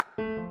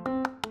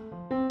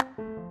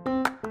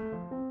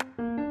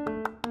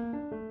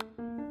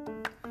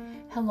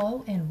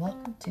Hello and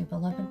welcome to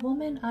Beloved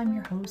Woman. I'm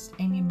your host,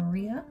 Amy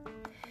Maria.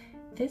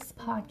 This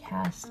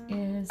podcast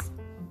is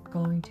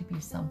going to be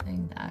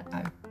something that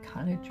I've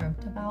kind of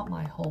dreamt about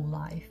my whole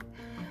life.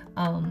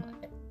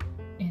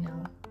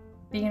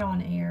 Being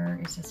on air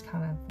is just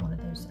kind of one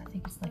of those, I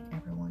think it's like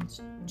everyone's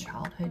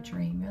childhood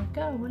dream. You're like,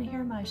 oh, I want to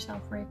hear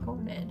myself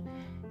recorded.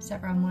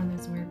 Except for I'm one of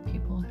those weird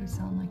people who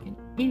sound like an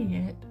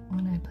idiot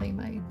when I play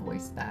my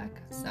voice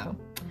back. So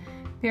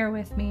bear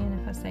with me,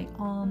 and if I say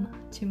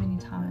too many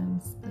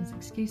times, please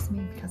excuse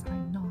me because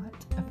I'm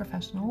not a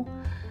professional.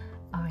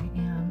 I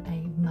am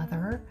a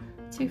mother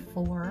to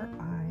 4.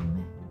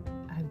 I'm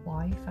a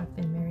wife. I've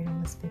been married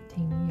almost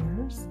 15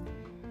 years.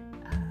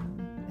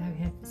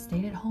 I have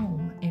stayed at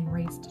home and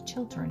raised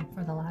children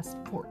for the last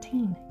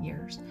 14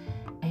 years.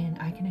 And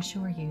I can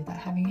assure you that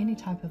having any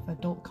type of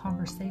adult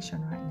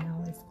conversation right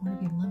now is going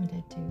to be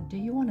limited to, do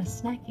you want a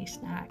snacky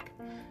snack?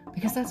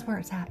 Because that's where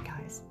it's at,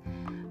 guys.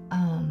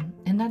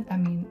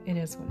 It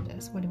is what it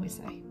is. What do we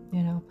say?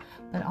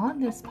 But on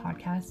this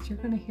podcast, you're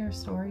going to hear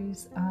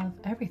stories of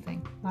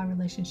everything. My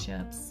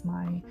relationships,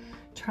 my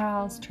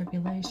trials,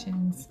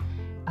 tribulations,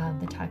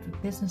 the type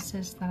of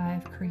businesses that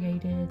I've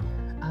created,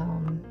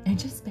 and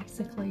just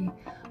basically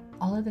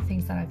all of the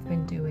things that I've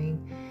been doing.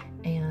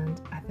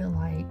 And I feel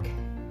like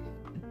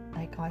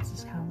God's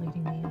just kind of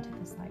leading me into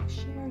this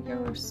share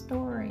your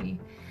story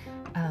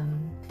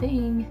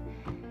thing.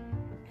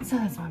 And so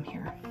that's why I'm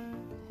here.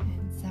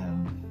 And so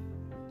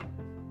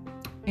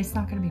it's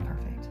not going to be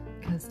perfect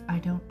because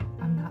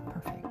I'm not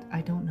perfect.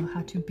 I don't know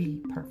how to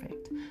be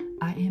perfect.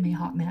 I am a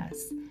hot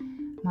mess.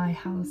 My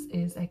house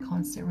is a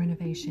constant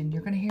renovation.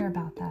 You're going to hear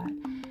about that.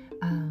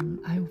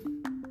 I've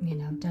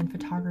done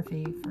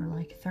photography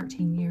for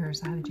 13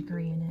 years. I have a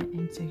degree in it.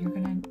 And so you're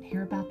going to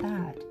hear about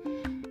that.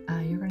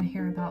 You're going to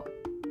hear about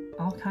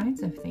all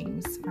kinds of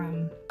things,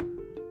 from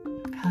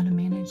how to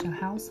manage a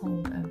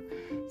household of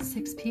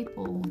 6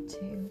 people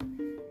to,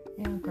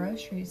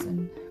 groceries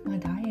and my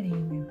dieting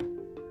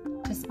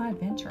and just my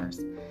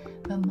adventures.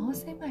 But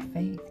mostly my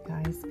faith,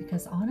 guys,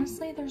 because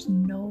honestly, there's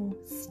no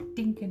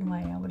stinking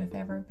way I would have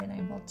ever been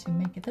able to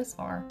make it this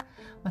far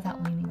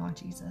without leaning on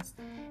Jesus.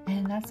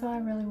 And that's why I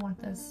really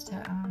want this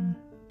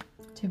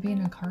to be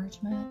an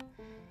encouragement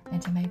and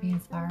to maybe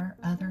inspire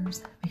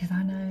others, because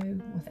I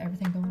know with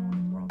everything going on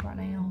in the world right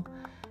now,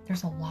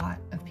 there's a lot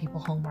of people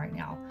home right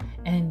now,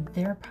 and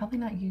they're probably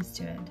not used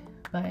to it.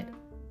 But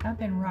I've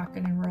been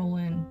rocking and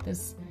rolling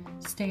this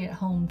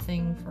stay-at-home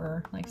thing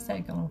for, like I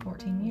said, going on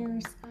 14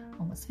 years,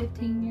 almost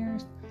 15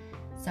 years.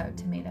 So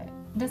to me, that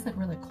doesn't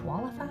really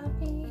qualify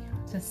me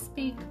to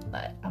speak,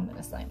 but I'm going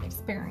to say I'm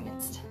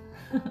experienced.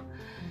 So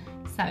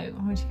I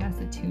want you guys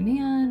to tune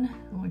in.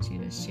 I want you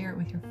to share it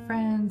with your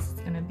friends.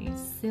 It's going to be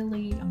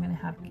silly. I'm going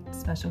to have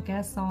special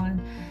guests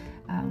on.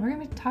 We're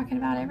going to be talking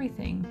about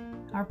everything.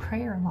 Our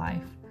prayer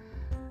life,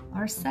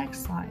 our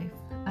sex life,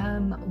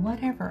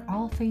 whatever,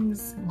 all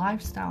things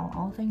lifestyle,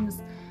 all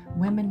things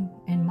women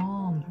and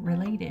mom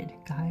related,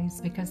 guys,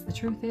 because the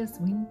truth is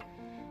we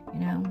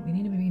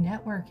need to be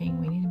networking.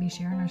 We need to be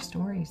sharing our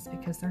stories,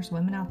 because there's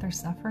women out there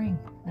suffering,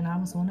 and I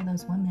was one of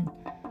those women,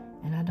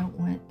 and I don't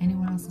want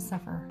anyone else to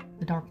suffer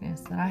the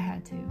darkness that I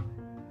had to.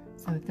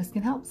 So if this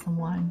can help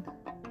someone,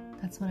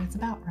 that's what it's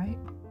about, right?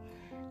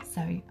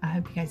 So I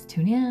hope you guys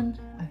tune in.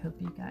 I hope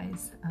you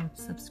guys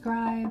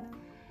subscribe.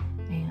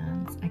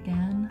 And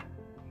again,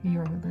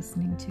 you're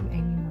listening to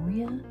Amy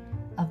Maria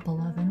of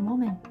Beloved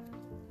Woman.